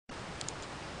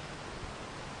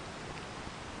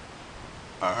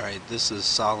Alright, this is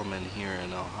Solomon here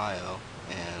in Ohio,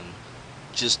 and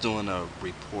just doing a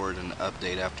report and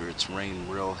update after it's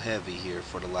rained real heavy here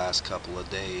for the last couple of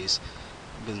days.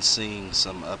 Been seeing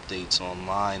some updates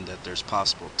online that there's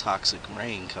possible toxic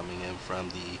rain coming in from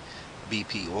the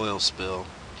BP oil spill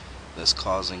that's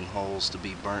causing holes to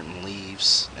be burnt in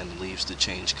leaves and leaves to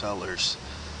change colors.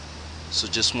 So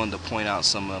just wanted to point out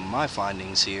some of my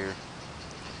findings here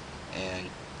and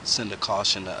send a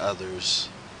caution to others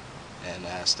and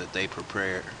ask that they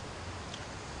prepare.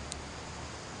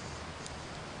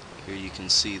 Here you can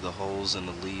see the holes in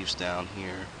the leaves down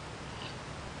here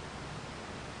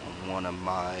on one of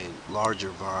my larger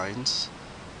vines,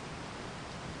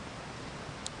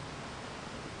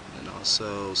 and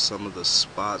also some of the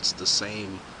spots, the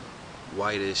same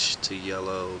whitish to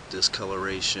yellow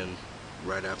discoloration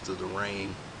right after the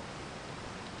rain.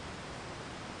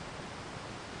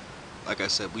 Like I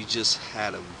said, we just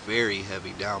had a very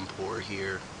heavy downpour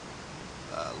here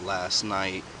last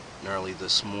night and early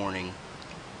this morning.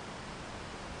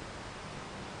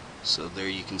 So there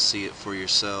you can see it for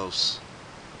yourselves.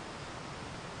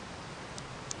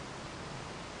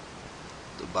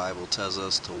 The Bible tells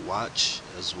us to watch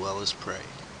as well as pray.